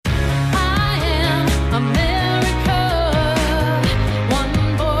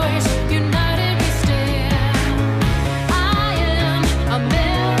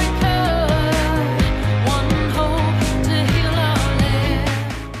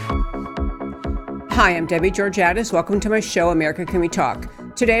Hi, I'm Debbie Georgatos. Welcome to my show, America Can We Talk?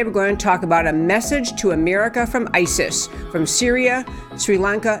 Today we're going to talk about a message to America from ISIS, from Syria, Sri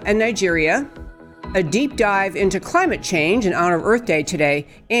Lanka, and Nigeria, a deep dive into climate change in honor of Earth Day today,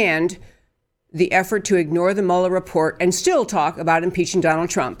 and the effort to ignore the Mueller report and still talk about impeaching Donald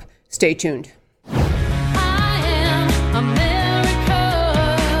Trump. Stay tuned.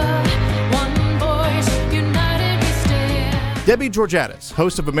 Debbie Georgatos,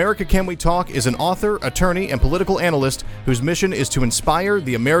 host of America Can We Talk, is an author, attorney, and political analyst whose mission is to inspire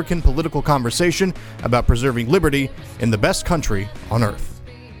the American political conversation about preserving liberty in the best country on earth.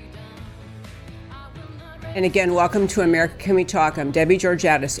 And again, welcome to America Can We Talk? I'm Debbie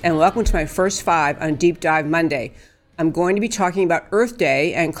Georgatos, and welcome to my first five on Deep Dive Monday. I'm going to be talking about Earth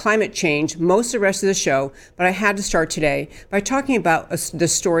Day and climate change most of the rest of the show, but I had to start today by talking about the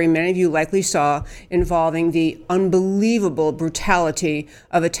story many of you likely saw involving the unbelievable brutality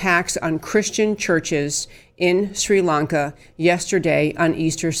of attacks on Christian churches in Sri Lanka yesterday on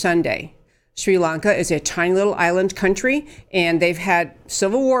Easter Sunday. Sri Lanka is a tiny little island country, and they've had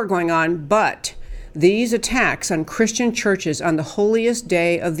civil war going on, but these attacks on Christian churches on the holiest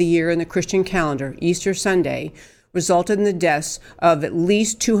day of the year in the Christian calendar, Easter Sunday, resulted in the deaths of at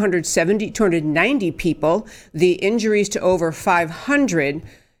least 290 people, the injuries to over 500.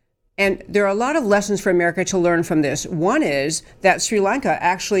 And there are a lot of lessons for America to learn from this. One is that Sri Lanka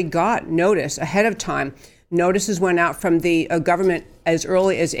actually got notice ahead of time. Notices went out from the government as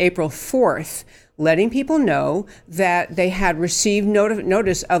early as April 4th, letting people know that they had received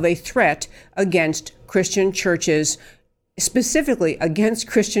notice of a threat against Christian churches, specifically against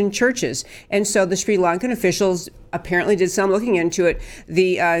Christian churches. And so the Sri Lankan officials apparently did some looking into it.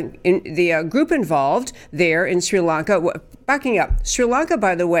 The group involved there in Sri Lanka, backing up, Sri Lanka,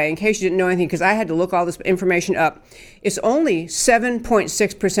 by the way, in case you didn't know anything, because I had to look all this information up, it's only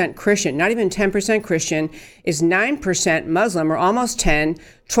 7.6% Christian, not even 10% Christian, is 9% Muslim, or almost 10,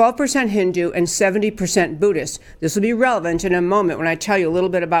 12% Hindu, and 70% Buddhist. This will be relevant in a moment when I tell you a little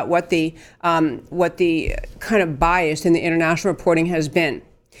bit about what the kind of bias in the international reporting has been.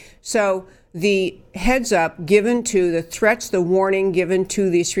 So the heads up given to the threats, the warning given to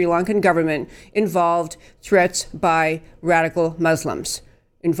the Sri Lankan government involved threats by radical Muslims,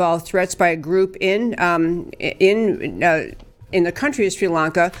 involved threats by a group in the country of Sri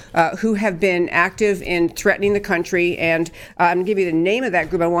Lanka who have been active in threatening the country. And I'm going to give you the name of that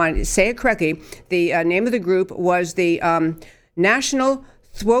group. I want to say it correctly. The name of the group was the National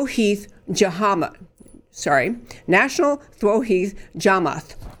Tawhid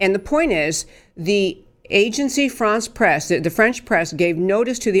Jamaat. And the point is, the agency France Presse, the French press, gave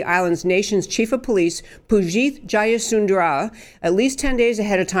notice to the island's nation's chief of police, Pujith Jayasundara, at least 10 days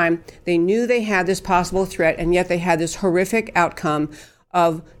ahead of time. They knew they had this possible threat, and yet they had this horrific outcome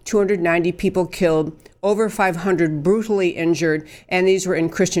of 290 people killed, over 500 brutally injured, and these were in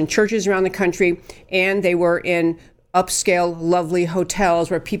Christian churches around the country, and they were in upscale, lovely hotels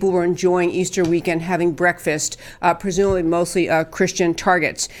where people were enjoying Easter weekend, having breakfast, presumably mostly Christian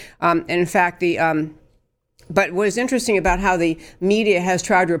targets. And in fact, but what is interesting about how the media has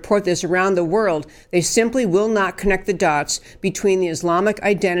tried to report this around the world, they simply will not connect the dots between the Islamic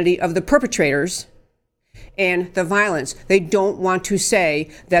identity of the perpetrators and the violence. They don't want to say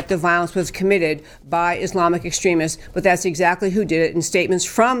that the violence was committed by Islamic extremists, but that's exactly who did it. And statements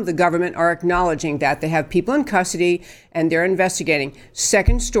from the government are acknowledging that. They have people in custody and they're investigating.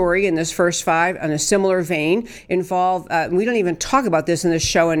 Second story in this first five, on a similar vein, involve, we don't even talk about this in this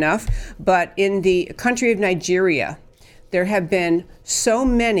show enough, but in the country of Nigeria, there have been so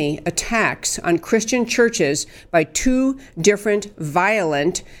many attacks on Christian churches by two different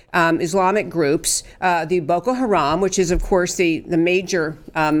violent Islamic groups, the Boko Haram, which is, of course, the major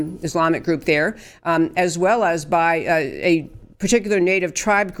Islamic group there, as well as by a particular native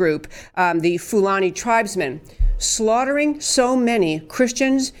tribe group, the Fulani tribesmen, slaughtering so many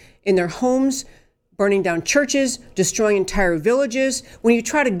Christians in their homes, burning down churches, destroying entire villages. When you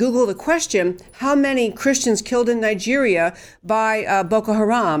try to Google the question, how many Christians killed in Nigeria by Boko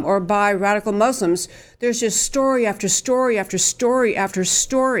Haram or by radical Muslims, there's just story after story after story after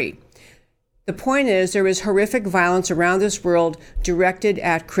story. The point is, there is horrific violence around this world directed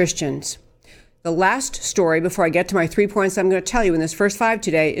at Christians. The last story, before I get to my 3 points I'm going to tell you in this first five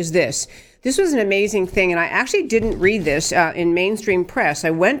today, is this. This was an amazing thing, and I actually didn't read this in mainstream press.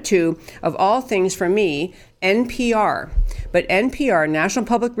 I went to, of all things for me, NPR. But NPR, National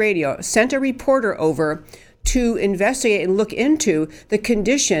Public Radio, sent a reporter over to investigate and look into the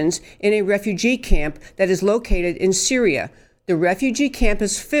conditions in a refugee camp that is located in Syria. The refugee camp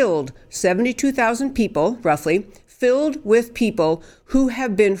is filled, 72,000 people, roughly, filled with people who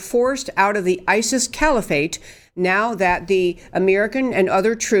have been forced out of the ISIS caliphate now that the American and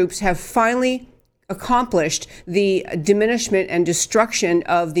other troops have finally accomplished the diminishment and destruction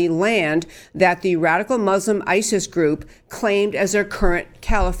of the land that the radical Muslim ISIS group claimed as their current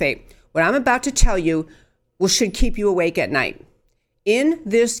caliphate. What I'm about to tell you should keep you awake at night. In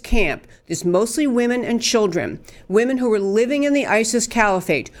this camp, there's mostly women and children, women who were living in the ISIS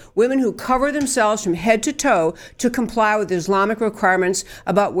caliphate, women who cover themselves from head to toe to comply with Islamic requirements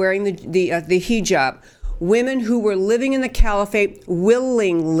about wearing the hijab, women who were living in the caliphate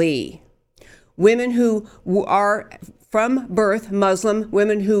willingly, women who are from birth Muslim,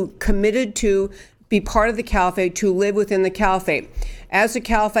 women who committed to be part of the caliphate, to live within the caliphate. As the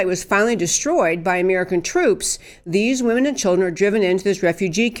caliphate was finally destroyed by American troops, these women and children are driven into this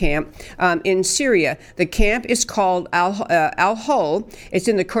refugee camp in Syria. The camp is called Al-Hol. It's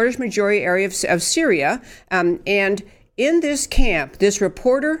in the Kurdish majority area of Syria. And in this camp, this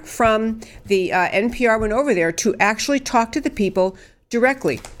reporter from the NPR went over there to actually talk to the people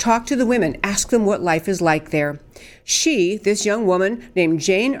directly, talk to the women, ask them what life is like there. This young woman named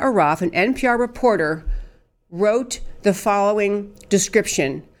Jane Araf, an NPR reporter, wrote the following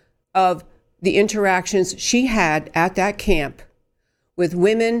description of the interactions she had at that camp with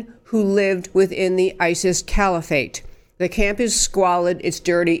women who lived within the ISIS caliphate. The camp is squalid, it's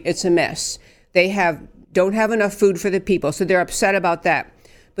dirty, it's a mess. They don't have enough food for the people, so they're upset about that.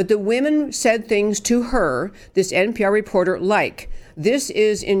 But the women said things to her, this NPR reporter, like, this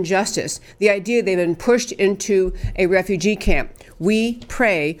is injustice. The idea they've been pushed into a refugee camp. We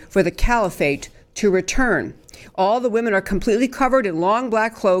pray for the caliphate to return. All the women are completely covered in long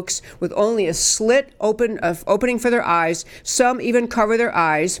black cloaks with only a slit opening for their eyes. Some even cover their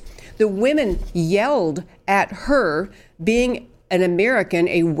eyes. The women yelled at her, being an American,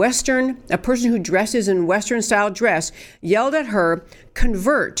 a person who dresses in Western style dress, yelled at her,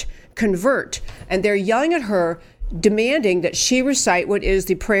 convert. And they're yelling at her, demanding that she recite what is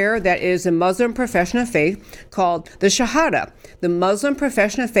the prayer that is a Muslim profession of faith called the Shahada. The Muslim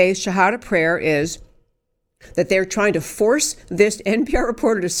profession of faith Shahada prayer is that they're trying to force this NPR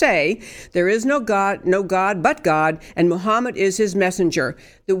reporter to say there is no God but God, and Muhammad is his messenger.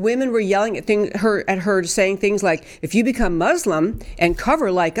 The women were yelling at her, saying things like, if you become Muslim and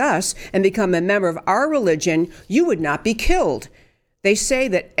cover like us and become a member of our religion, you would not be killed. They say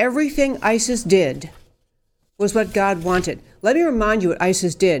that everything ISIS did was what God wanted. Let me remind you what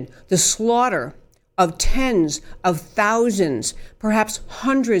ISIS did. The slaughter of tens of thousands, perhaps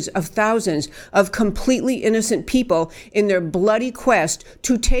hundreds of thousands of completely innocent people in their bloody quest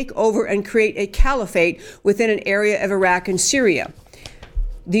to take over and create a caliphate within an area of Iraq and Syria.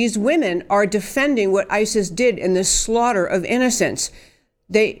 These women are defending what ISIS did in this slaughter of innocents.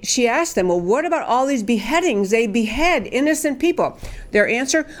 She asked them, well, what about all these beheadings? They behead innocent people. Their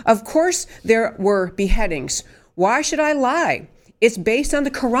answer, of course there were beheadings. Why should I lie? It's based on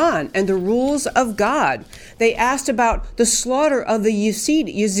the Quran and the rules of God. They asked about the slaughter of the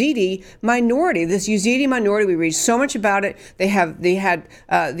Yazidi minority. This Yazidi minority, we read so much about it. They had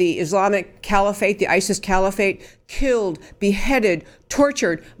the Islamic Caliphate, the ISIS Caliphate, killed, beheaded,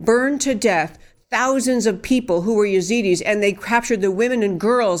 tortured, burned to death thousands of people who were Yazidis, and they captured the women and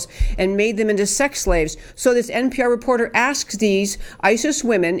girls and made them into sex slaves. So this NPR reporter asks these ISIS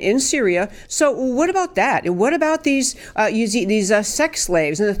women in Syria, so what about that? And what about these sex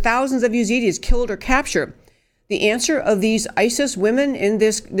slaves and the thousands of Yazidis killed or captured? The answer of these ISIS women in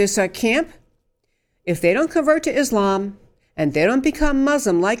this camp, if they don't convert to Islam and they don't become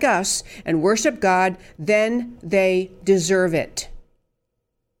Muslim like us and worship God, then they deserve it.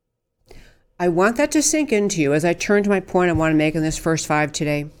 I want that to sink into you as I turn to my point I want to make in this first 5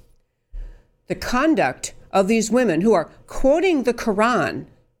 today. The conduct of these women who are quoting the Quran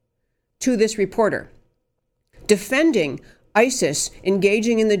to this reporter, defending ISIS,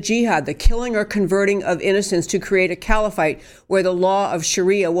 engaging in the jihad, the killing or converting of innocents to create a caliphate where the law of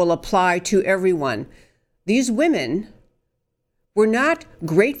Sharia will apply to everyone. These women were not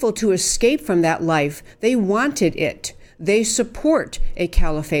grateful to escape from that life. They wanted it. They support a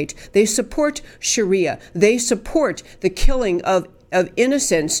caliphate. They support Sharia. They support the killing of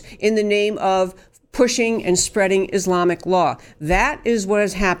innocents in the name of pushing and spreading Islamic law. That is what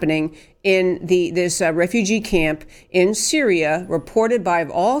is happening in this refugee camp in Syria, reported by, of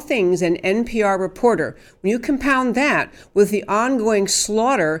all things, an NPR reporter. When you compound that with the ongoing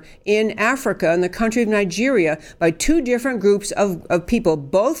slaughter in Africa, in the country of Nigeria, by 2 different groups of people,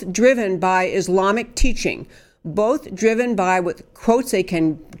 both driven by Islamic teaching, both driven by what quotes they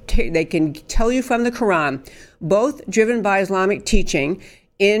can tell you from the Quran, both driven by Islamic teaching,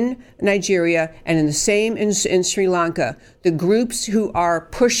 in Nigeria and in the same in Sri Lanka. The groups who are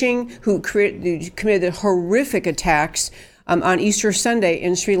pushing, who committed the horrific attacks on Easter Sunday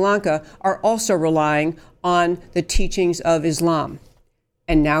in Sri Lanka are also relying on the teachings of Islam.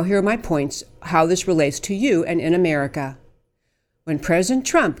 And now here are my points, how this relates to you and in America. When President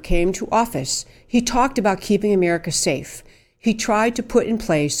Trump came to office, he talked about keeping America safe. He tried to put in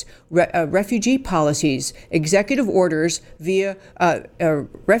place refugee policies, executive orders via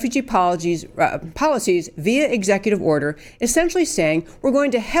refugee policies via executive order, essentially saying we're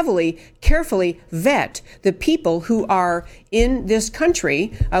going to carefully vet the people who are in this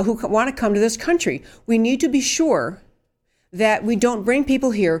country, who want to come to this country. We need to be sure that we don't bring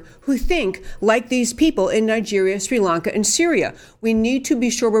people here who think like these people in Nigeria, Sri Lanka, and Syria. We need to be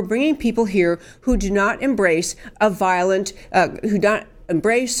sure we're bringing people here who do not embrace who don't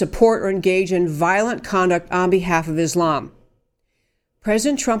embrace, support, or engage in violent conduct on behalf of Islam.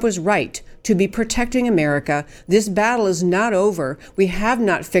 President Trump was right to be protecting America. This battle is not over. We have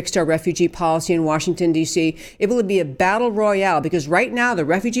not fixed our refugee policy in Washington, D.C. It will be a battle royale because right now the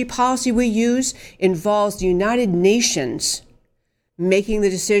refugee policy we use involves the United Nations making the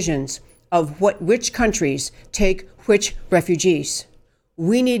decisions of which countries take which refugees.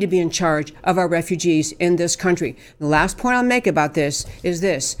 We need to be in charge of our refugees in this country. The last point I'll make about this is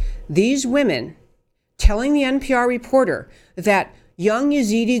this. These women telling the NPR reporter that young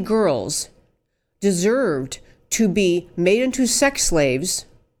Yazidi girls deserved to be made into sex slaves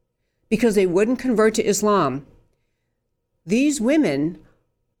because they wouldn't convert to Islam. These women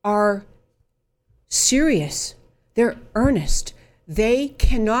are serious. They're earnest. They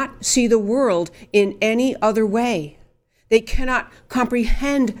cannot see the world in any other way. They cannot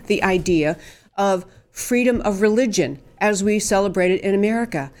comprehend the idea of freedom of religion as we celebrate it in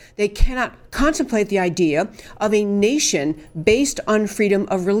America. They cannot contemplate the idea of a nation based on freedom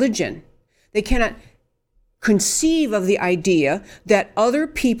of religion. They cannot conceive of the idea that other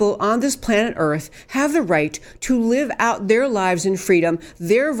people on this planet Earth have the right to live out their lives in freedom,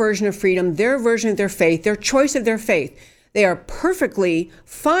 their version of freedom, their version of their faith, their choice of their faith. They are perfectly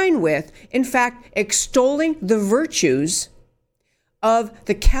fine with, in fact, extolling the virtues of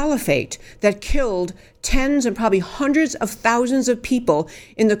the caliphate that killed tens and probably hundreds of thousands of people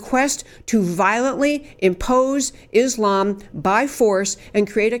in the quest to violently impose Islam by force and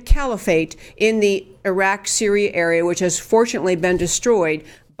create a caliphate in the Iraq-Syria area, which has fortunately been destroyed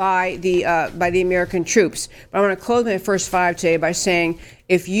by the American troops. But I want to close my first five today by saying,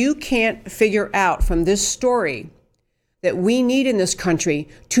 if you can't figure out from this story that we need in this country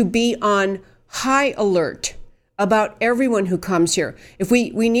to be on high alert about everyone who comes here. If we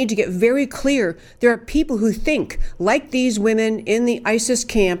need to get very clear, there are people who think like these women in the ISIS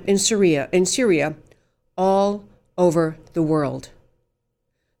camp in Syria, all over the world.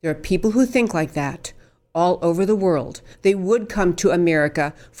 There are people who think like that all over the world. They would come to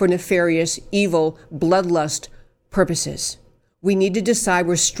America for nefarious, evil, bloodlust purposes. We need to decide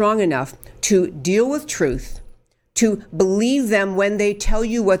we're strong enough to deal with truth, to believe them when they tell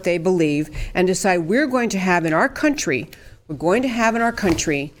you what they believe, and decide we're going to have in our country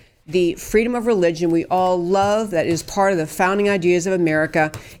the freedom of religion we all love, that is part of the founding ideas of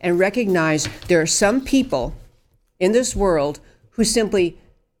America, and recognize there are some people in this world who simply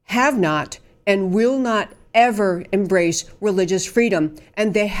have not and will not ever embrace religious freedom,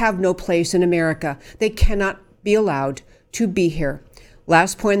 and they have no place in America. They cannot be allowed to be here.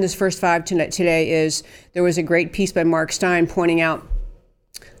 Last point in this first five today is there was a great piece by Mark Stein pointing out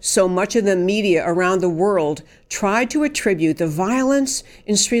so much of the media around the world tried to attribute the violence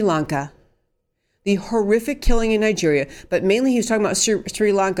in Sri Lanka, the horrific killing in Nigeria, but mainly he was talking about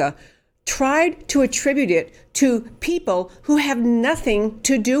Sri Lanka, tried to attribute it to people who have nothing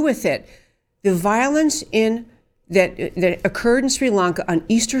to do with it. The violence that occurred in Sri Lanka on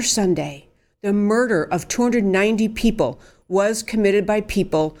Easter Sunday, the murder of 290 people, was committed by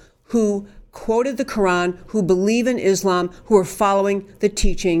people who quoted the Quran, who believe in Islam, who are following the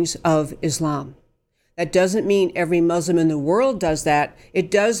teachings of Islam. That doesn't mean every Muslim in the world does that.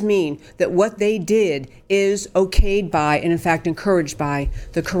 It does mean that what they did is okayed by and in fact encouraged by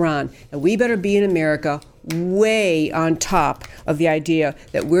the Quran. And we better be in America way on top of the idea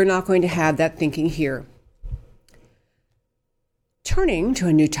that we're not going to have that thinking here. Turning to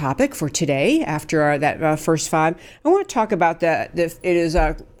a new topic for today, after that first five, I want to talk about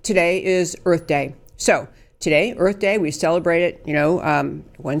today is Earth Day. So today, Earth Day, we celebrate it,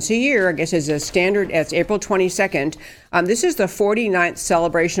 once a year. I guess it's a standard. It's April 22nd. This is the 49th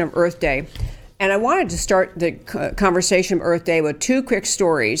celebration of Earth Day, and I wanted to start the conversation of Earth Day with two quick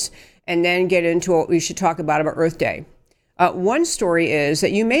stories, and then get into what we should talk about Earth Day. One story is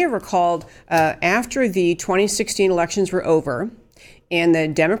that you may have recalled after the 2016 elections were over, and the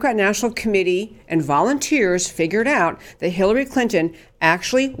Democrat National Committee and volunteers figured out that Hillary Clinton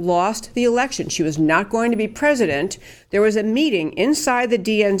actually lost the election. She was not going to be president. There was a meeting inside the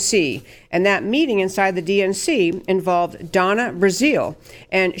DNC, and that meeting inside the DNC involved Donna Brazile.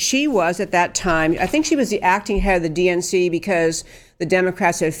 And she was, at that time, I think she was the acting head of the DNC because the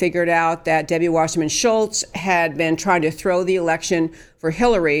Democrats had figured out that Debbie Wasserman Schultz had been trying to throw the election for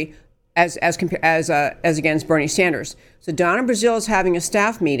Hillary as against Bernie Sanders. So Donna Brazile is having a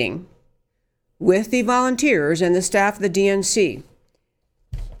staff meeting with the volunteers and the staff of the DNC.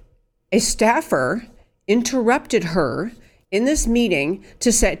 A staffer interrupted her in this meeting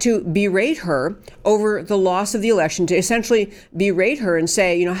to berate her over the loss of the election, to essentially berate her and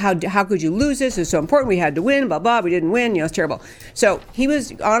say, how could you lose this? It's so important. We had to win, blah, blah. We didn't win. It's terrible. So he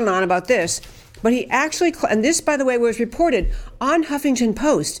was on and on about this. But he actually, and this, by the way, was reported on Huffington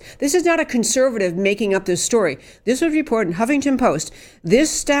Post. This is not a conservative making up this story. This was reported in Huffington Post. This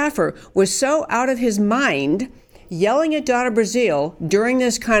staffer was so out of his mind, yelling at Donna Brazile during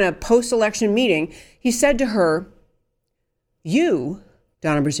this kind of post-election meeting, he said to her, "You,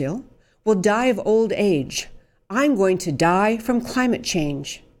 Donna Brazile, will die of old age. I'm going to die from climate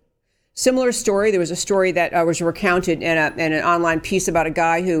change." Similar story. There was a story that was recounted in an online piece about a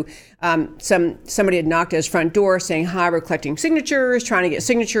guy who somebody had knocked at his front door saying, "Hi, we're collecting signatures, trying to get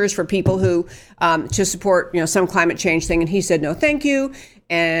signatures for people who to support some climate change thing." And he said, "No, thank you."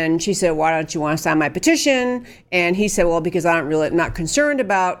 And she said, "Why don't you want to sign my petition?" And he said, "Well, because I'm not concerned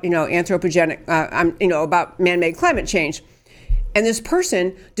about anthropogenic, about man-made climate change." And this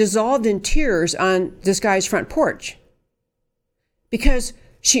person dissolved in tears on this guy's front porch because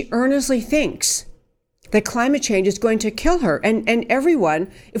she earnestly thinks that climate change is going to kill her and everyone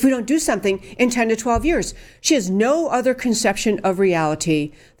if we don't do something in 10 to 12 years. She has no other conception of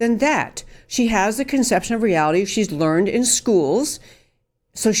reality than that. She has the conception of reality she's learned in schools.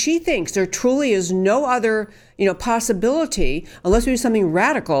 So she thinks there truly is no other, possibility, unless we do something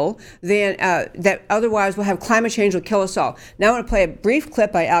radical, than that otherwise we'll have climate change will kill us all. Now I want to play a brief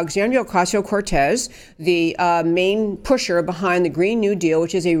clip by Alexandria Ocasio-Cortez, the main pusher behind the Green New Deal,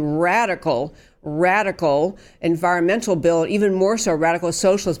 which is a radical environmental bill, even more so radical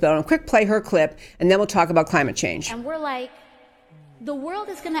socialist bill. And a quick play her clip, and then we'll talk about climate change. And we're like, the world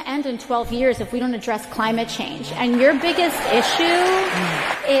is going to end in 12 years if we don't address climate change. And your biggest issue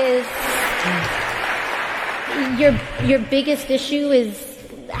is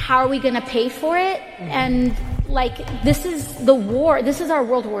how are we going to pay for it? And this is the war. This is our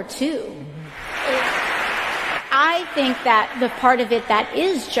World War II. I think that the part of it that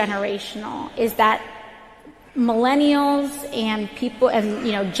is generational is that millennials and people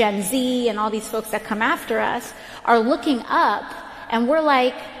and Gen Z and all these folks that come after us are looking up. And we're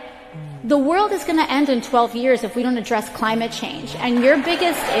like, the world is going to end in 12 years if we don't address climate change. And your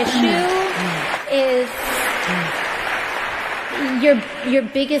biggest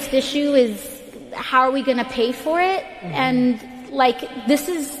issue is how are we going to pay for it? And this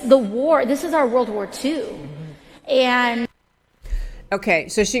is the war. This is our World War II. And okay,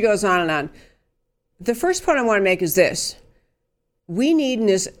 so she goes on and on. The first point I want to make is this: we need in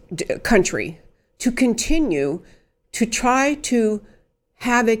this country to continue to try to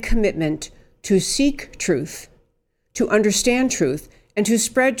have a commitment to seek truth, to understand truth, and to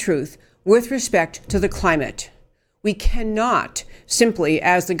spread truth with respect to the climate. We cannot simply,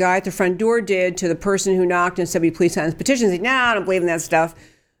 as the guy at the front door did to the person who knocked and said, "Will you please sign this petition?" say, "No, I don't believe in that stuff."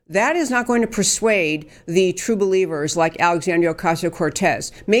 That is not going to persuade the true believers like Alexandria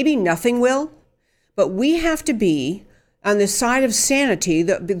Ocasio-Cortez. Maybe nothing will, but we have to be on the side of sanity,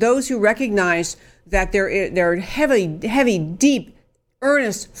 those who recognize that there are heavy, deep,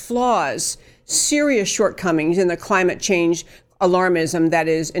 earnest flaws, serious shortcomings in the climate change alarmism that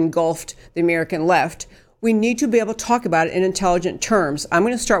has engulfed the American left. We need to be able to talk about it in intelligent terms. I'm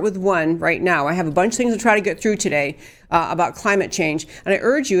going to start with one right now. I have a bunch of things to try to get through today about climate change. And I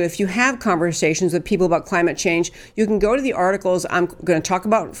urge you, if you have conversations with people about climate change, you can go to the articles I'm going to talk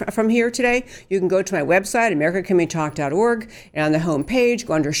about from here today. You can go to my website, americacanwetalk.org, and on the home page,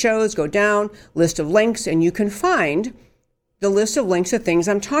 go under shows, go down, list of links, and you can find the list of links of things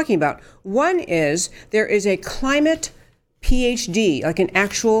I'm talking about. One is there is a climate PhD, like an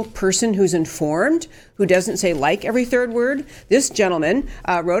actual person who's informed, who doesn't say like every third word. This gentleman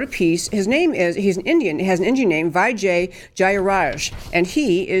wrote a piece. He's an Indian. He has an Indian name, Vijay Jayaraj, and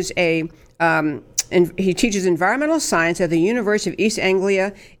he is and he teaches environmental science at the University of East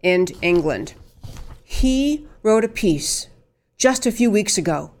Anglia in England. He wrote a piece just a few weeks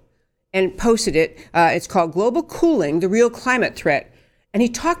ago and posted it. It's called Global Cooling, the Real Climate Threat. And he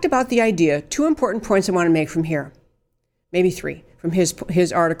talked about the idea, 2 important points I want to make from here, maybe 3 from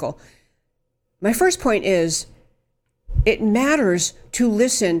his article. My first point is, it matters to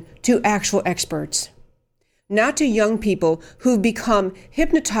listen to actual experts, not to young people who've become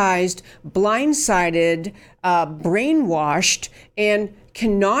hypnotized, blindsided, brainwashed, and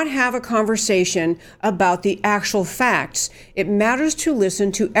cannot have a conversation about the actual facts. It matters to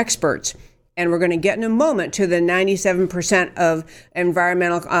listen to experts. And we're going to get in a moment to the 97% of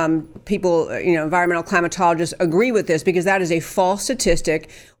environmental people, environmental climatologists agree with this, because that is a false statistic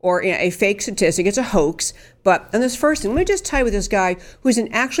or a fake statistic. It's a hoax. But on this first thing, let me just tell you with this guy who's an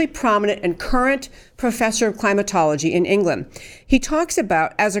actually prominent and current professor of climatology in England. He talks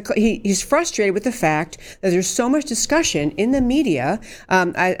about, he's frustrated with the fact that there's so much discussion in the media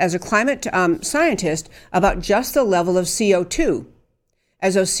as a climate scientist about just the level of CO2.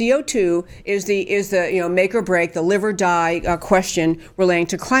 As though CO2 is the make or break, the live or die question relating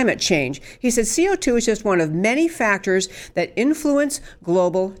to climate change. He said CO2 is just one of many factors that influence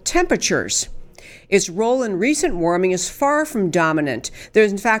global temperatures. Its role in recent warming is far from dominant. There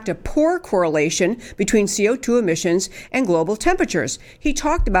is, in fact, a poor correlation between CO2 emissions and global temperatures. He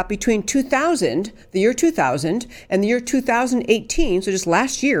talked about between 2000, the year 2000, and the year 2018, so just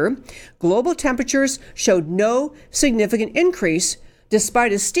last year, global temperatures showed no significant increase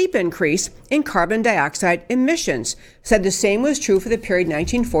despite a steep increase in carbon dioxide emissions. Said the same was true for the period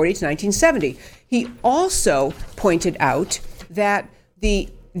 1940 to 1970. He also pointed out that the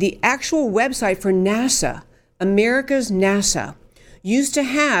actual website for NASA, America's NASA, used to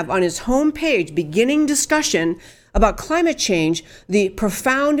have on its homepage beginning discussion about climate change, the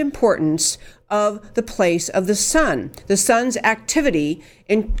profound importance of the place of the sun's activity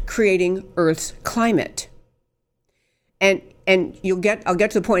in creating Earth's climate. And I'll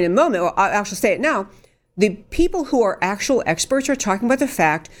get to the point in a moment. Well, I'll actually say it now. The people who are actual experts are talking about the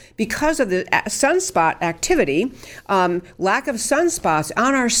fact, because of the sunspot activity, lack of sunspots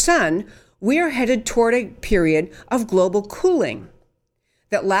on our sun, we are headed toward a period of global cooling.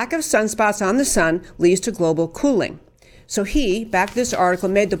 That lack of sunspots on the sun leads to global cooling. So he, back to this article,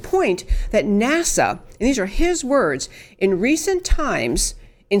 made the point that NASA, and these are his words, in recent times,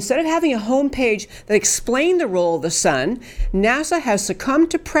 instead of having a homepage that explained the role of the sun, NASA has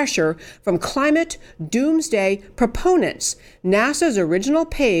succumbed to pressure from climate doomsday proponents. NASA's original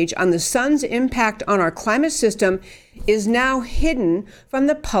page on the sun's impact on our climate system is now hidden from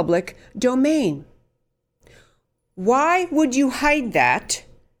the public domain. Why would you hide that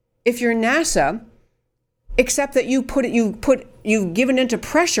if you're NASA, except that you've given into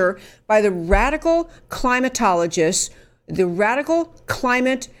pressure by the radical climatologists, the radical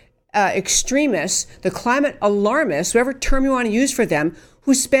climate extremists, the climate alarmists, whatever term you want to use for them,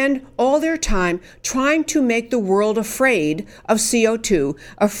 who spend all their time trying to make the world afraid of CO2,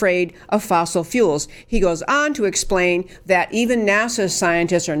 afraid of fossil fuels. He goes on to explain that even NASA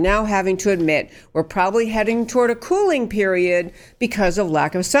scientists are now having to admit we're probably heading toward a cooling period because of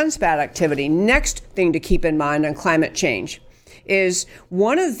lack of sunspot activity. Next thing to keep in mind on climate change is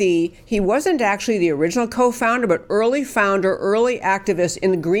he wasn't actually the original co-founder, but early founder, early activist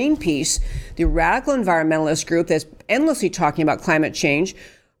in the Greenpeace, the radical environmentalist group that's endlessly talking about climate change.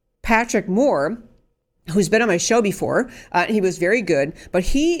 Patrick Moore, who's been on my show before, he was very good, but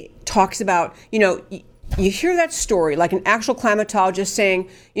he talks about, you hear that story, like an actual climatologist saying,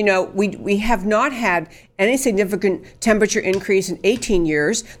 we have not had any significant temperature increase in 18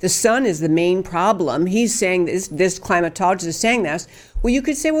 years. The sun is the main problem. He's saying this climatologist is saying this. Well, you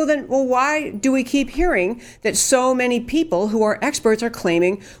could say, why do we keep hearing that so many people who are experts are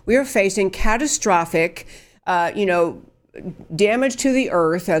claiming we are facing catastrophic, damage to the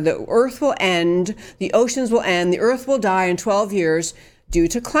earth will end, the oceans will end, the earth will die in 12 years. Due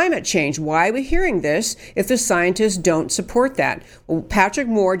to climate change. Why are we hearing this if the scientists don't support that? Well, Patrick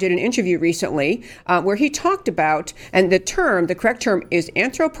Moore did an interview recently where he talked about, and the correct term is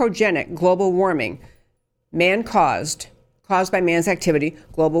anthropogenic global warming, caused by man's activity,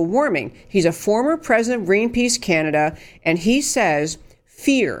 global warming. He's a former president of Greenpeace Canada, and he says,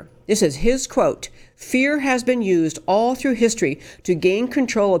 fear, this is his quote, fear has been used all through history to gain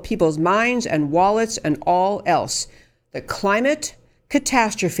control of people's minds and wallets and all else. The climate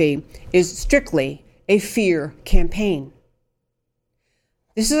catastrophe is strictly a fear campaign.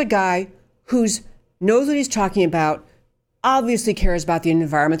 This is a guy who knows what he's talking about, obviously cares about the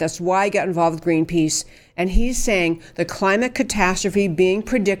environment. That's why he got involved with Greenpeace. And he's saying the climate catastrophe being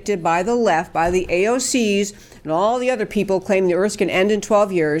predicted by the left, by the AOCs, and all the other people claiming the Earth can end in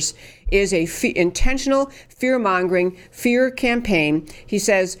 12 years is a intentional fear-mongering, fear campaign. He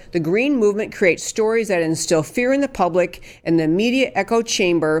says the Green movement creates stories that instill fear in the public, and the media echo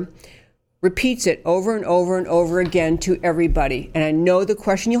chamber repeats it over and over and over again to everybody. And I know the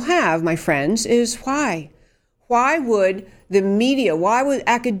question you'll have, my friends, is why? Why would the media, why would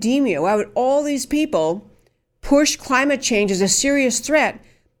academia, why would all these people push climate change as a serious threat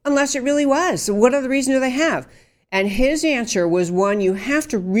unless it really was? So what other reason do they have? And his answer was one you have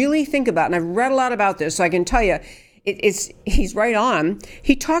to really think about. And I've read a lot about this, so I can tell you, he's right on.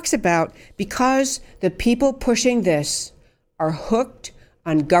 He talks about because the people pushing this are hooked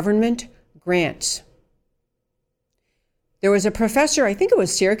on government grants. There was a professor, I think it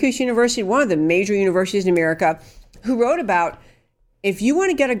was Syracuse University, one of the major universities in America, who wrote about if you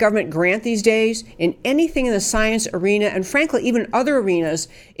want to get a government grant these days in anything in the science arena, and frankly, even other arenas,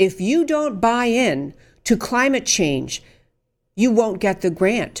 if you don't buy in to climate change, you won't get the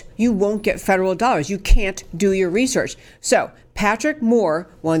grant. You won't get federal dollars. You can't do your research. So Patrick Moore,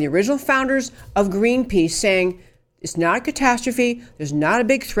 one of the original founders of Greenpeace, saying, it's not a catastrophe. There's not a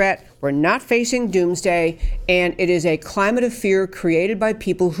big threat. We're not facing doomsday. And it is a climate of fear created by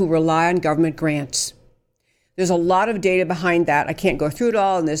people who rely on government grants. There's a lot of data behind that. I can't go through it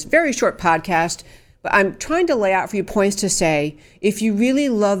all in this very short podcast, but I'm trying to lay out for you points to say, if you really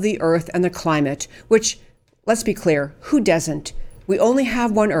love the earth and the climate, which, let's be clear, who doesn't? We only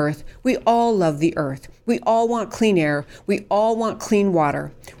have one earth. We all love the earth. We all want clean air. We all want clean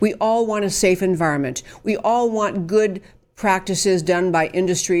water. We all want a safe environment. We all want good practices done by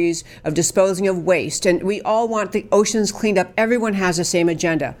industries of disposing of waste. And we all want the oceans cleaned up. Everyone has the same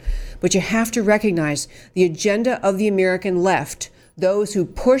agenda. But you have to recognize the agenda of the American left, those who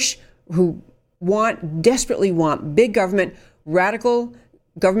push, who desperately want big government, radical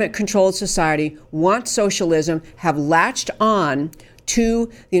government-controlled society, want socialism, have latched on to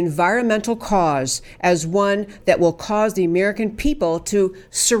the environmental cause as one that will cause the American people to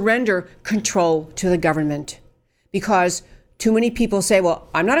surrender control to the government. Because too many people say, well,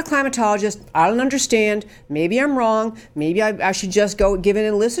 I'm not a climatologist. I don't understand. Maybe I'm wrong. Maybe I should just go give in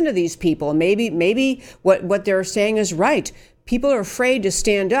and listen to these people. Maybe what they're saying is right. People are afraid to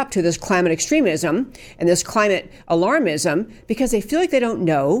stand up to this climate extremism and this climate alarmism because they feel like they don't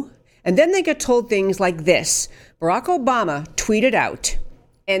know. And then they get told things like this. Barack Obama tweeted out,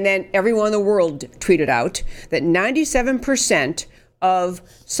 and then everyone in the world tweeted out, that 97% of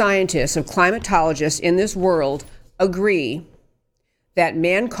scientists, of climatologists in this world agree that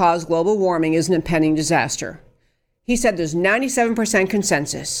man-caused global warming is an impending disaster. He said there's 97%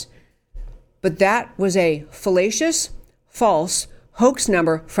 consensus. But that was a fallacious, false, hoax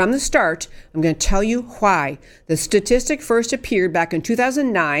number from the start. I'm going to tell you why. The statistic first appeared back in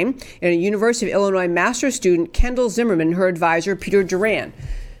 2009 in a University of Illinois master's student, Kendall Zimmerman, and her advisor, Peter Duran.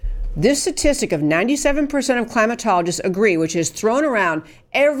 This statistic of 97% of climatologists agree, which is thrown around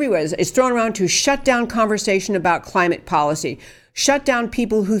everywhere, is thrown around to shut down conversation about climate policy, shut down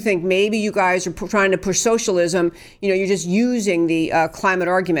people who think maybe you guys are trying to push socialism, you're just using the climate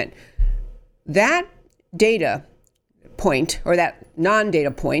argument. That data point, or that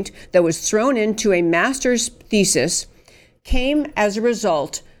non-data point, that was thrown into a master's thesis came as a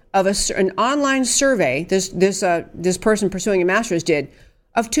result of an online survey this person pursuing a master's did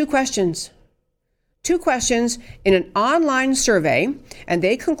of two questions in an online survey, and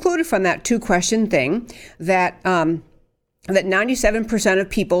they concluded from that two-question thing that 97% of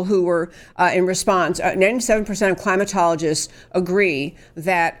people who were in response, 97% of climatologists agree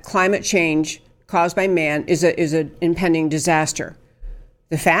that climate change caused by man is an impending disaster.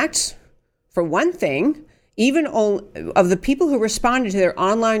 The facts, for one thing, even of the people who responded to their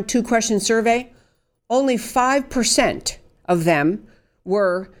online two-question survey, only 5% of them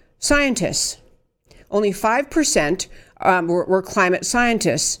were scientists. Only 5% were climate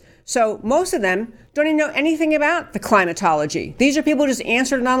scientists. So most of them don't even know anything about the climatology. These are people who just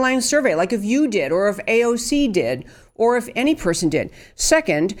answered an online survey, like if you did, or if AOC did, or if any person did.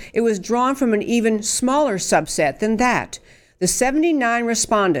 Second, it was drawn from an even smaller subset than that. The 79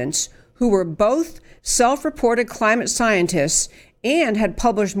 respondents who were both self-reported climate scientists and had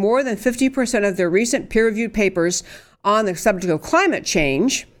published more than 50% of their recent peer-reviewed papers on the subject of climate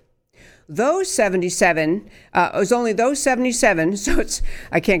change, those 77, it was only those 77, so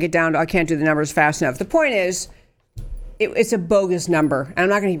I can't do the numbers fast enough. The point is, it's a bogus number. And I'm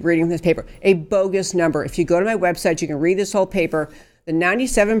not going to keep reading from this paper. A bogus number. If you go to my website, you can read this whole paper. The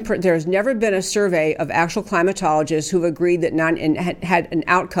 97, there's never been a survey of actual climatologists who've agreed that and had an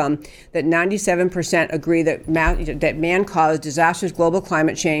outcome that 97% agree that man-caused disastrous global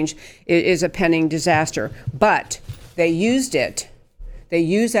climate change is a pending disaster. But they used that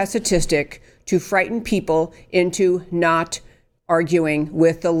statistic to frighten people into not arguing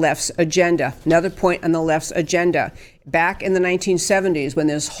with the left's agenda. Another point on the left's agenda. Back in the 1970s, when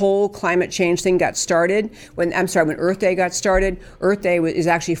this whole climate change thing got started, when Earth Day got started, Earth Day is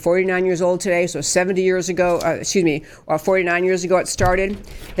actually 49 years old today, so 49 years ago it started.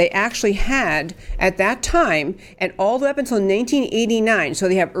 They actually had, at that time, and all the way up until 1989, so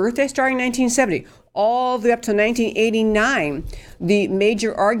they have Earth Day starting in 1970, all the way up to 1989, the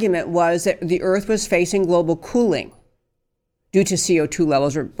major argument was that the Earth was facing global cooling due to CO2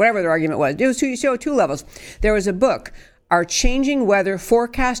 levels, or whatever their argument was. It was CO2 levels. There was a book, Our Changing Weather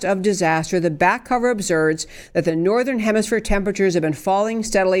Forecast of Disaster. The back cover observes that the northern hemisphere temperatures have been falling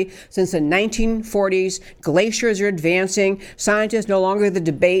steadily since the 1940s. Glaciers are advancing. Scientists no longer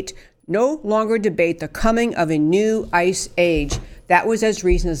debate the coming of a new ice age. That was as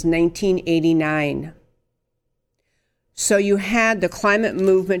recent as 1989. So you had the climate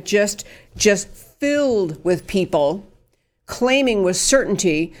movement just filled with people claiming with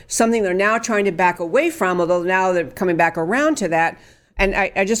certainty something they're now trying to back away from, although now they're coming back around to that. And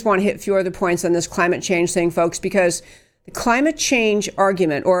I just want to hit a few other points on this climate change thing, folks, because the climate change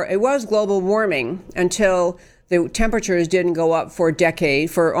argument, or it was global warming until the temperatures didn't go up for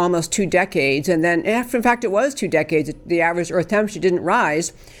almost 2 decades. And then, in fact, it was 2 decades. The average Earth temperature didn't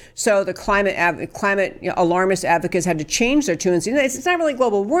rise. So the climate alarmist advocates had to change their tune and say, it's not really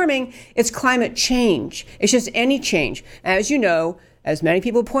global warming, it's climate change. It's just any change. As you know, as many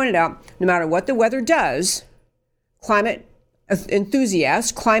people pointed out, no matter what the weather does, climate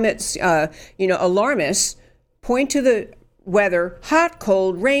enthusiasts, climate alarmists point to the weather, hot,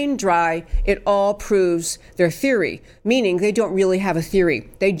 cold, rain, dry, it all proves their theory, meaning they don't really have a theory.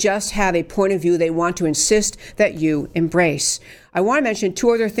 They just have a point of view they want to insist that you embrace. I want to mention 2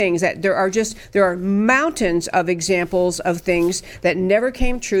 other things, that there are mountains of examples of things that never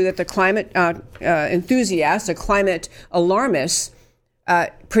came true that the climate enthusiasts, the climate alarmists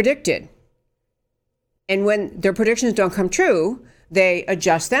predicted. And when their predictions don't come true, they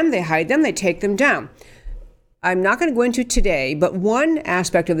adjust them, they hide them, they take them down. I'm not going to go into today, but one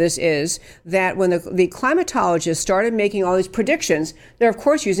aspect of this is that when the climatologists started making all these predictions, they're of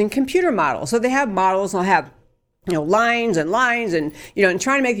course using computer models. So they have models, and they'll have lines and lines, and and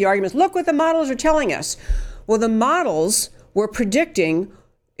trying to make the arguments. Look what the models are telling us. Well, the models were predicting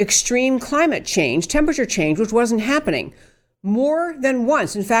extreme climate change, temperature change, which wasn't happening more than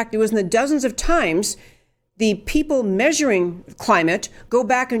once. In fact, it was in the dozens of times. The people measuring climate go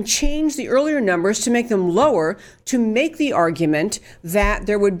back and change the earlier numbers to make them lower, to make the argument that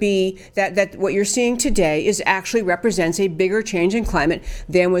there would be that what you're seeing today actually represents a bigger change in climate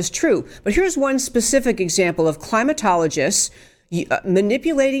than was true. But here's one specific example of climatologists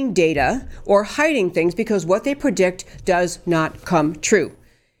manipulating data or hiding things because what they predict does not come true.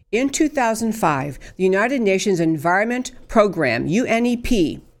 In 2005, the United Nations Environment Program,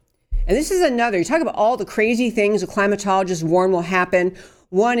 UNEP, and this is another, you talk about all the crazy things the climatologists warn will happen.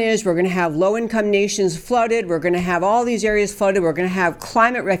 One is we're going to have low-income nations flooded. We're going to have all these areas flooded. We're going to have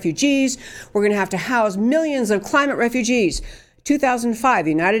climate refugees. We're going to have to house millions of climate refugees. 2005,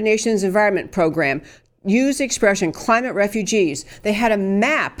 the United Nations Environment Program used the expression climate refugees. They had a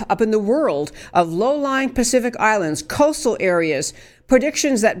map up in the world of low-lying Pacific islands, coastal areas,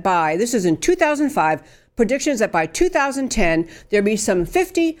 predictions that this is in 2005, predictions that by 2010, there'll be some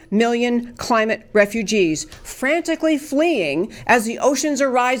 50 million climate refugees frantically fleeing as the oceans are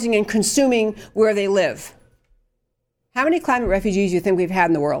rising and consuming where they live. How many climate refugees do you think we've had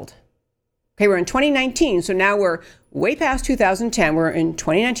in the world? Okay, we're in 2019, so now we're way past 2010. We're in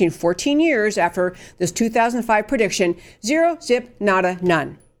 2019, 14 years after this 2005 prediction. 0, zip, nada,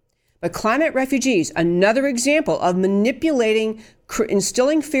 none. But climate refugees, another example of manipulating,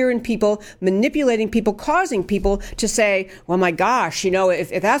 instilling fear in people, manipulating people, causing people to say, well, my gosh,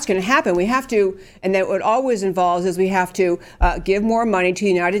 if that's going to happen, we have to, and that what always involves is we have to give more money to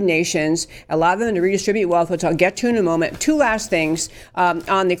the United Nations, allow them to redistribute wealth, which I'll get to in a moment. 2 last things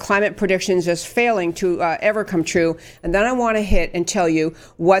on the climate predictions just failing to ever come true. And then I want to hit and tell you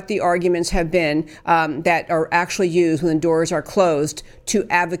what the arguments have been that are actually used when the doors are closed to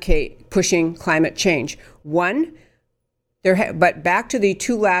advocate pushing climate change. One, but back to the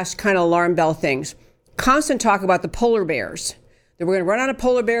 2 last kind of alarm bell things. Constant talk about the polar bears. We're going to run out of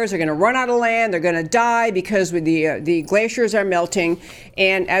polar bears. They're going to run out of land. They're going to die because the glaciers are melting.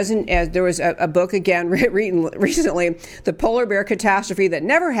 And as there was a book again written recently, the polar bear catastrophe that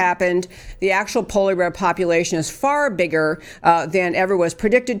never happened. The actual polar bear population is far bigger than ever was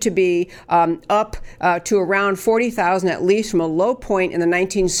predicted to be, up to around 40,000 at least from a low point in the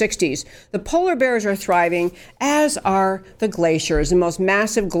 1960s. The polar bears are thriving, as are the glaciers. The most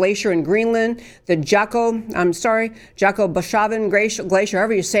massive glacier in Greenland, the Jakobshavn Glacier,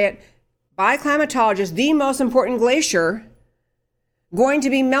 however you say it, by climatologists, the most important glacier, going to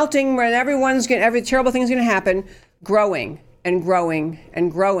be melting when every terrible thing is going to happen, growing and growing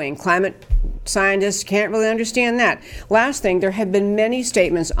and growing. Climate scientists can't really understand that. Last thing, there have been many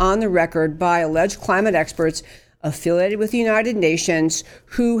statements on the record by alleged climate experts affiliated with the United Nations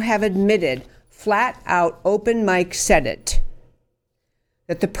who have admitted, flat out, open mic said it,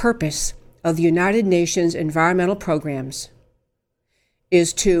 that the purpose of the United Nations environmental programs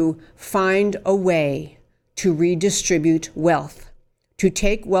is to find a way to redistribute wealth, to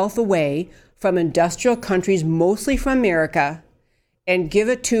take wealth away from industrial countries, mostly from America, and give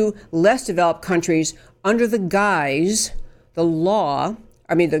it to less developed countries under the guise, the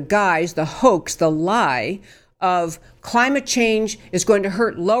hoax, the lie of climate change is going to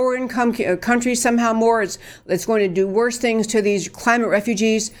hurt lower income countries somehow more. It's going to do worse things to these climate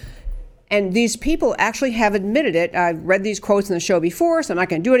refugees. And these people actually have admitted it. I've read these quotes in the show before, so I'm not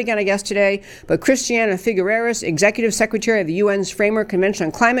going to do it again, I guess, today. But Christiana Figueres, Executive Secretary of the UN's Framework Convention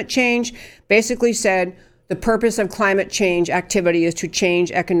on Climate Change, basically said the purpose of climate change activity is to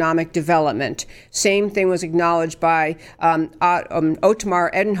change economic development. Same thing was acknowledged by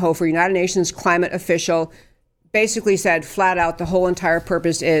Otmar Edenhofer, United Nations climate official, basically said flat out the whole entire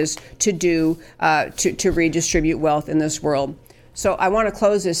purpose is to redistribute wealth in this world. So I want to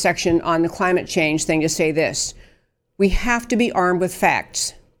close this section on the climate change thing to say this. We have to be armed with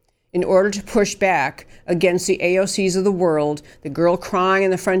facts in order to push back against the AOCs of the world, the girl crying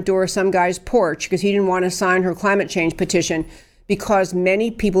in the front door of some guy's porch because he didn't want to sign her climate change petition, because many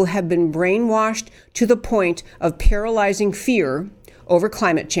people have been brainwashed to the point of paralyzing fear over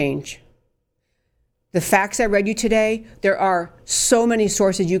climate change. The facts I read you today, there are so many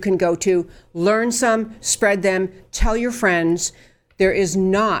sources you can go to. Learn some, spread them, tell your friends. There is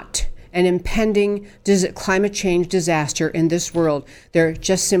not an impending climate change disaster in this world. There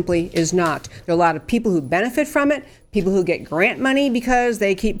just simply is not. There are a lot of people who benefit from it, people who get grant money because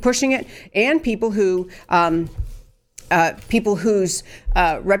they keep pushing it, and people whose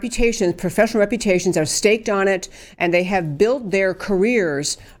reputations, professional reputations, are staked on it, and they have built their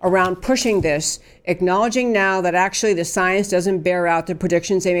careers around pushing this, acknowledging now that actually the science doesn't bear out the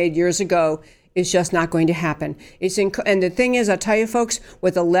predictions they made years ago. It's just not going to happen. And the thing is, I'll tell you folks,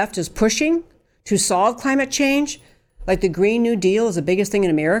 what the left is pushing to solve climate change, like the Green New Deal is the biggest thing in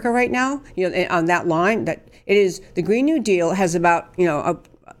America right now, on that line, that it is, the Green New Deal has about,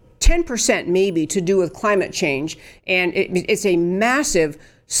 10% maybe to do with climate change. And it's a massive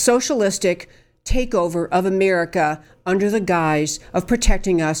socialistic takeover of America under the guise of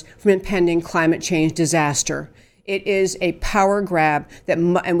protecting us from impending climate change disaster. It is a power grab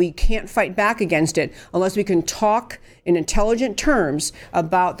and we can't fight back against it unless we can talk in intelligent terms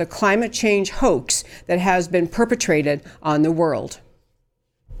about the climate change hoax that has been perpetrated on the world.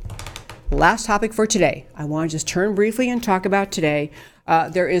 Last topic for today. I want to just turn briefly and talk about today.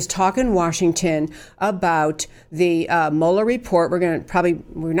 There is talk in Washington about the Mueller report.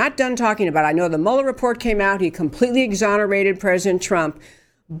 We're not done talking about it. I know the Mueller report came out. He completely exonerated President Trump,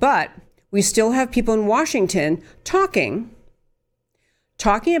 but we still have people in Washington talking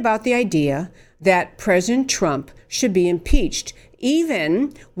about the idea that President Trump should be impeached.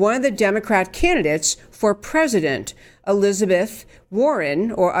 Even one of the Democrat candidates for president, Elizabeth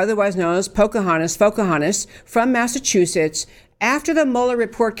Warren, or otherwise known as Pocahontas from Massachusetts, after the Mueller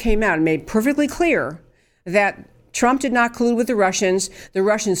report came out and made perfectly clear that Trump did not collude with the Russians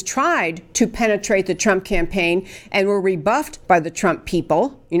tried to penetrate the Trump campaign and were rebuffed by the Trump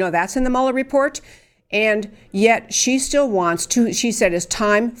people. That's in the Mueller report. And yet she still wants to, she said, it's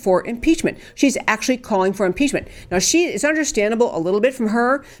time for impeachment. She's actually calling for impeachment. Now, it's understandable a little bit from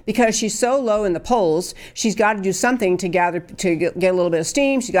her because she's so low in the polls. She's got to do something to get a little bit of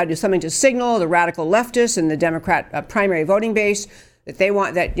steam. She's got to do something to signal the radical leftists and the Democrat primary voting base that they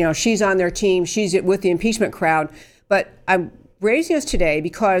want, that, she's on their team. She's with the impeachment crowd. But I'm raising this today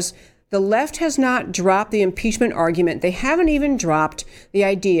because the left has not dropped the impeachment argument. They haven't even dropped the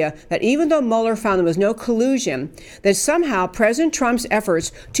idea that even though Mueller found there was no collusion, that somehow President Trump's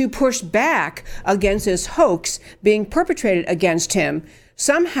efforts to push back against this hoax being perpetrated against him,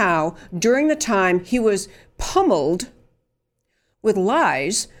 somehow during the time he was pummeled with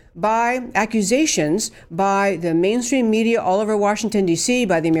lies, by accusations, by the mainstream media all over Washington, D.C.,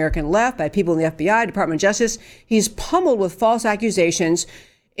 by the American left, by people in the FBI, Department of Justice. He's pummeled with false accusations,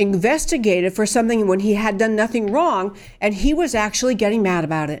 investigated for something when he had done nothing wrong, and he was actually getting mad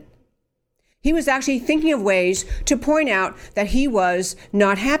about it. He was actually thinking of ways to point out that he was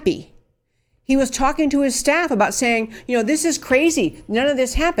not happy. He was talking to his staff about saying, this is crazy. None of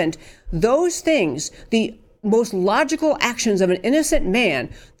this happened. Those things, the most logical actions of an innocent man,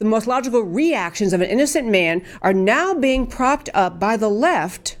 the most logical reactions of an innocent man, are now being propped up by the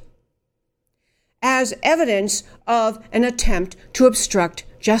left as evidence of an attempt to obstruct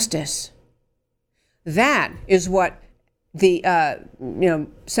justice. That is what the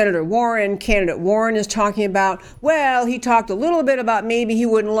Senator Warren, candidate Warren, is talking about. Well, he talked a little bit about maybe he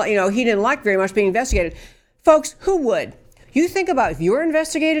wouldn't, he didn't like very much being investigated. Folks, who would? You think about if you're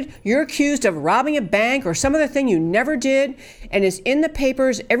investigated, you're accused of robbing a bank or some other thing you never did, and it's in the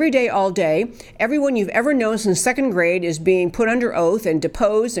papers every day, all day. Everyone you've ever known since second grade is being put under oath and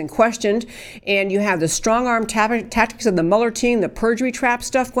deposed and questioned, and you have the strong-arm tactics of the Mueller team, the perjury trap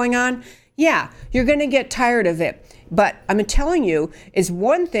stuff going on. Yeah, you're going to get tired of it. But I'm telling you, it's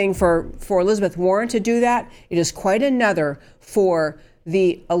one thing for Elizabeth Warren to do that. It is quite another for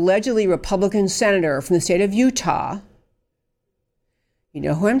the allegedly Republican senator from the state of Utah. You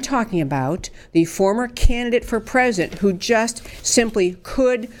know who I'm talking about, the former candidate for president who just simply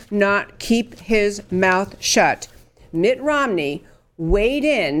could not keep his mouth shut. Mitt Romney weighed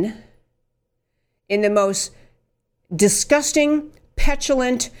in the most disgusting,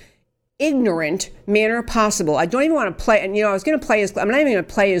 petulant, ignorant manner possible. I don't even want to play, and I was going to play I'm not even going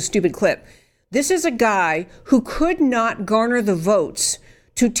to play his stupid clip. This is a guy who could not garner the votes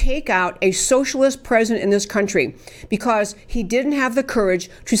to take out a socialist president in this country because he didn't have the courage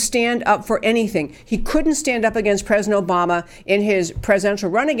to stand up for anything. He couldn't stand up against President Obama in his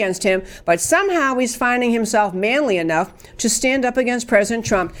presidential run against him, but somehow he's finding himself manly enough to stand up against President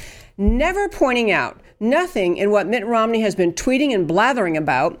Trump, never pointing out nothing in what Mitt Romney has been tweeting and blathering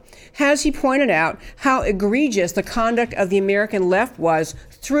about has he pointed out how egregious the conduct of the American left was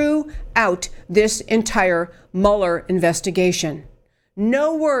throughout this entire Mueller investigation.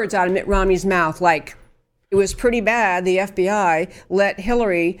 No words out of Mitt Romney's mouth like, it was pretty bad the FBI let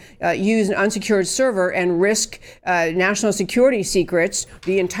Hillary use an unsecured server and risk national security secrets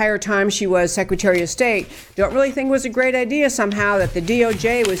the entire time she was Secretary of State. Don't really think it was a great idea somehow that the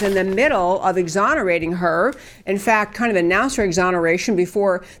DOJ was in the middle of exonerating her. In fact, kind of announced her exoneration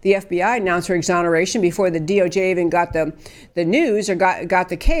before the FBI announced her exoneration, before the DOJ even got the news or got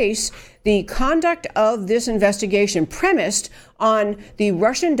the case. The conduct of this investigation premised on the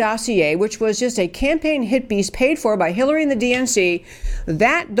Russian dossier, which was just a campaign hit piece paid for by Hillary and the DNC,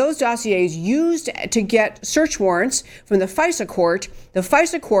 those dossiers used to get search warrants from the FISA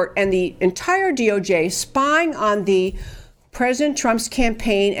court and the entire DOJ spying on the President Trump's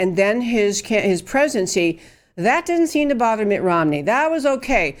campaign and then his presidency. That didn't seem to bother Mitt Romney. That was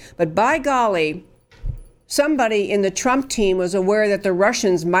okay. But by golly, somebody in the Trump team was aware that the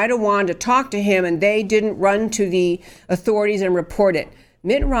Russians might have wanted to talk to him and they didn't run to the authorities and report it.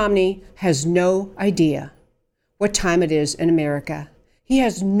 Mitt Romney has no idea what time it is in America. He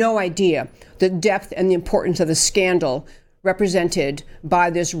has no idea the depth and the importance of the scandal represented by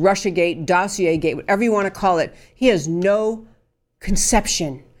this Russiagate, Dossier-gate, whatever you want to call it. He has no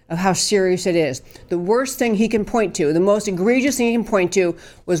conception of how serious it is. The worst thing he can point to, the most egregious thing he can point to,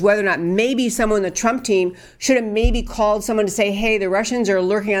 was whether or not maybe someone in the Trump team should have maybe called someone to say, hey, the Russians are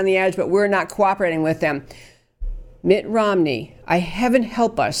lurking on the edge, but we're not cooperating with them. Mitt Romney, heaven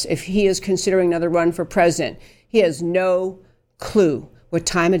help us if he is considering another run for president. He has no clue what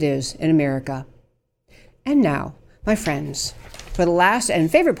time it is in America. And now, my friends, for the last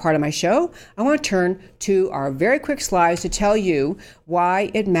and favorite part of my show, I want to turn to our very quick slides to tell you why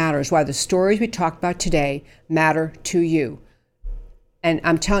it matters, why the stories we talked about today matter to you. And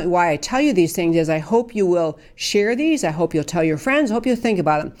I'm telling why I tell you these things is I hope you will share these. I hope you'll tell your friends. I hope you'll think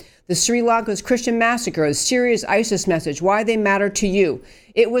about them. The Sri Lanka's Christian massacre, the Syria's ISIS message, why they matter to you.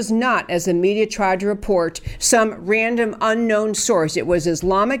 It was not, as the media tried to report, some random unknown source. It was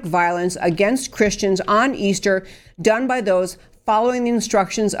Islamic violence against Christians on Easter done by those following the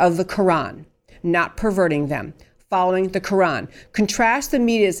instructions of the Quran, not perverting them, following the Quran. Contrast the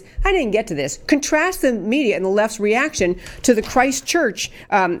media's, I didn't get to this, contrast the media and the left's reaction to the Christchurch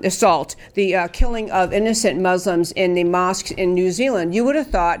assault, the killing of innocent Muslims in the mosques in New Zealand. You would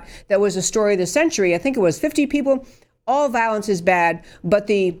have thought that was a story of the century. I think it was 50 people. All violence is bad, but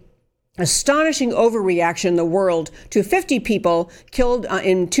the astonishing overreaction in the world to 50 people killed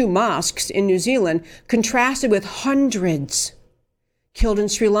in 2 mosques in New Zealand contrasted with hundreds killed in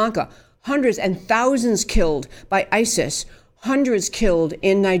Sri Lanka, hundreds and thousands killed by ISIS, hundreds killed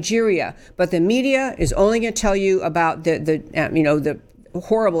in Nigeria. But the media is only going to tell you about the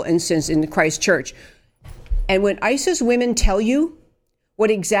horrible incidents in Christchurch. And when ISIS women tell you what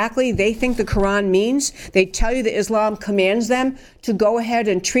exactly they think the Quran means, they tell you that Islam commands them to go ahead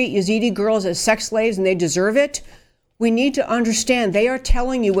and treat Yazidi girls as sex slaves and they deserve it. We need to understand they are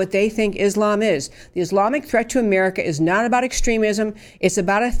telling you what they think Islam is. The Islamic threat to America is not about extremism. It's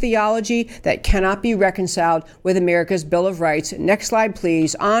about a theology that cannot be reconciled with America's Bill of Rights. Next slide,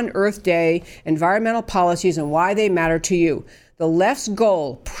 please. On Earth Day, environmental policies and why they matter to you. The left's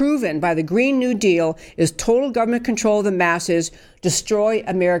goal, proven by the Green New Deal, is total government control of the masses, destroy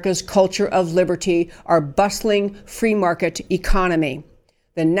America's culture of liberty, our bustling free market economy.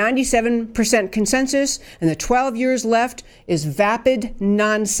 The 97% consensus and the 12 years left is vapid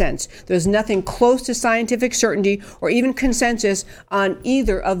nonsense. There's nothing close to scientific certainty or even consensus on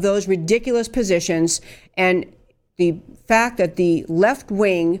either of those ridiculous positions. And the fact that the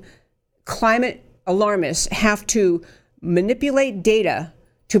left-wing climate alarmists have to manipulate data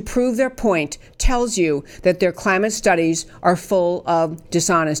to prove their point tells you that their climate studies are full of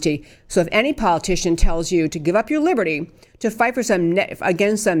dishonesty. So if any politician tells you to give up your liberty to fight for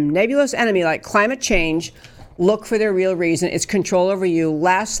against some nebulous enemy like climate change, look for their real reason. It's control over you.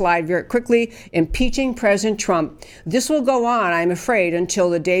 Last slide, very quickly. Impeaching President Trump. This will go on, I'm afraid, until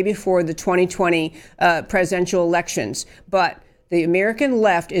the day before the 2020 presidential elections. But the American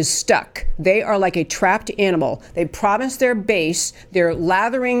left is stuck. They are like a trapped animal. They promised their base, their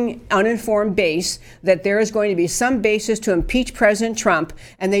lathering, uninformed base, that there is going to be some basis to impeach President Trump,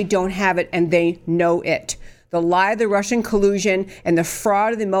 and they don't have it, and they know it. The lie of the Russian collusion and the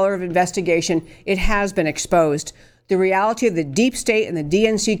fraud of the Mueller investigation, it has been exposed. The reality of the deep state and the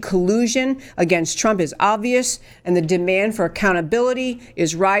DNC collusion against Trump is obvious, and the demand for accountability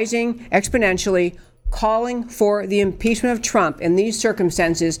is rising exponentially. Calling for the impeachment of Trump in these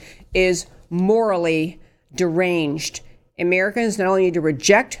circumstances is morally deranged. Americans not only need to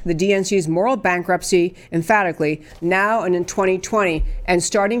reject the DNC's moral bankruptcy emphatically now and in 2020, and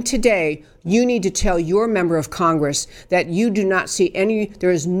starting today, you need to tell your member of Congress that you do not see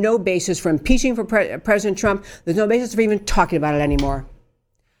there is no basis for impeaching for President Trump. There's no basis for even talking about it anymore.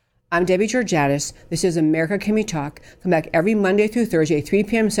 I'm Debbie Georgatos. This is America Can We Talk. Come back every Monday through Thursday, 3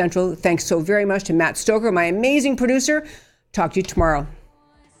 p.m. Central. Thanks so very much to Matt Stoker, my amazing producer. Talk to you tomorrow.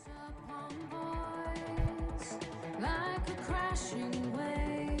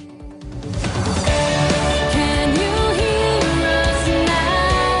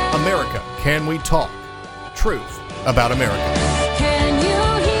 America Can We Talk? Truth about America.